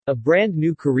A brand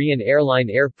new Korean airline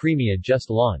Air Premia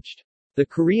just launched. The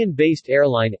Korean-based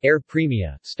airline, Air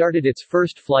Premia, started its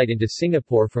first flight into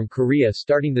Singapore from Korea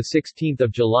starting 16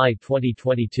 July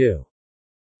 2022.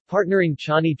 Partnering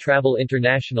Chani Travel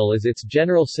International as its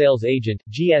general sales agent,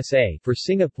 GSA, for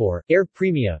Singapore, Air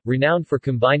Premia, renowned for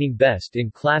combining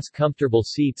best-in-class comfortable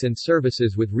seats and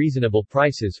services with reasonable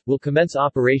prices, will commence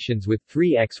operations with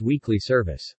 3x weekly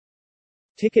service.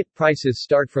 Ticket prices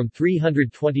start from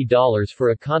 $320 for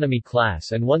economy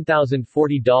class and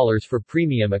 $1,040 for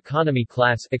premium economy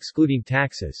class, excluding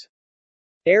taxes.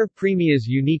 Air Premia's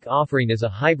unique offering as a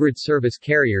hybrid service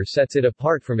carrier sets it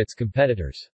apart from its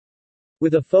competitors.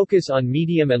 With a focus on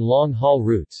medium and long-haul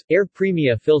routes, Air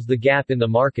Premia fills the gap in the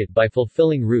market by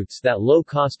fulfilling routes that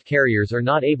low-cost carriers are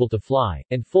not able to fly,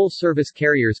 and full-service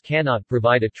carriers cannot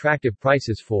provide attractive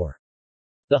prices for.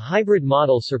 The hybrid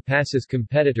model surpasses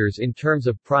competitors in terms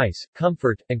of price,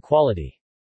 comfort, and quality.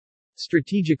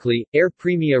 Strategically, Air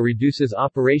Premia reduces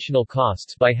operational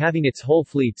costs by having its whole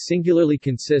fleet singularly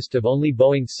consist of only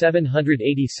Boeing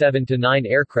 787-9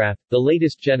 aircraft, the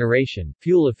latest generation,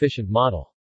 fuel-efficient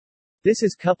model. This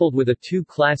is coupled with a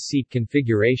two-class seat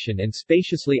configuration and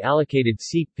spaciously allocated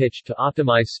seat pitch to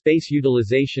optimize space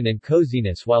utilization and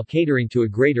coziness while catering to a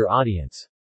greater audience.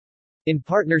 In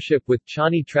partnership with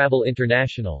Chani Travel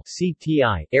International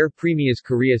 (CTI), Air Premia's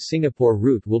Korea-Singapore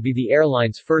route will be the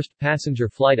airline's first passenger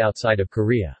flight outside of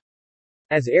Korea.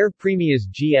 As Air Premia's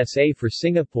GSA for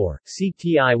Singapore,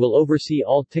 CTI will oversee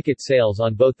all ticket sales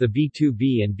on both the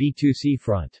B2B and B2C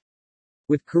front.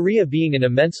 With Korea being an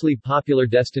immensely popular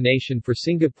destination for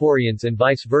Singaporeans and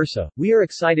vice versa, we are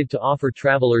excited to offer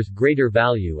travelers greater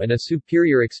value and a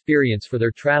superior experience for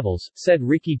their travels, said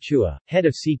Ricky Chua, head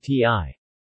of CTI.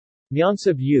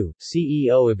 Myeonsub Yu,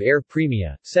 CEO of Air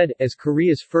Premia, said, as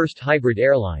Korea's first hybrid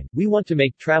airline, we want to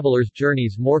make travelers'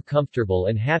 journeys more comfortable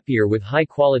and happier with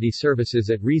high-quality services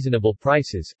at reasonable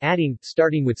prices, adding,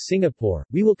 starting with Singapore,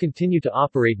 we will continue to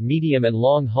operate medium and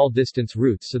long-haul distance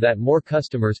routes so that more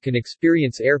customers can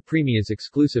experience Air Premia's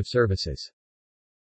exclusive services.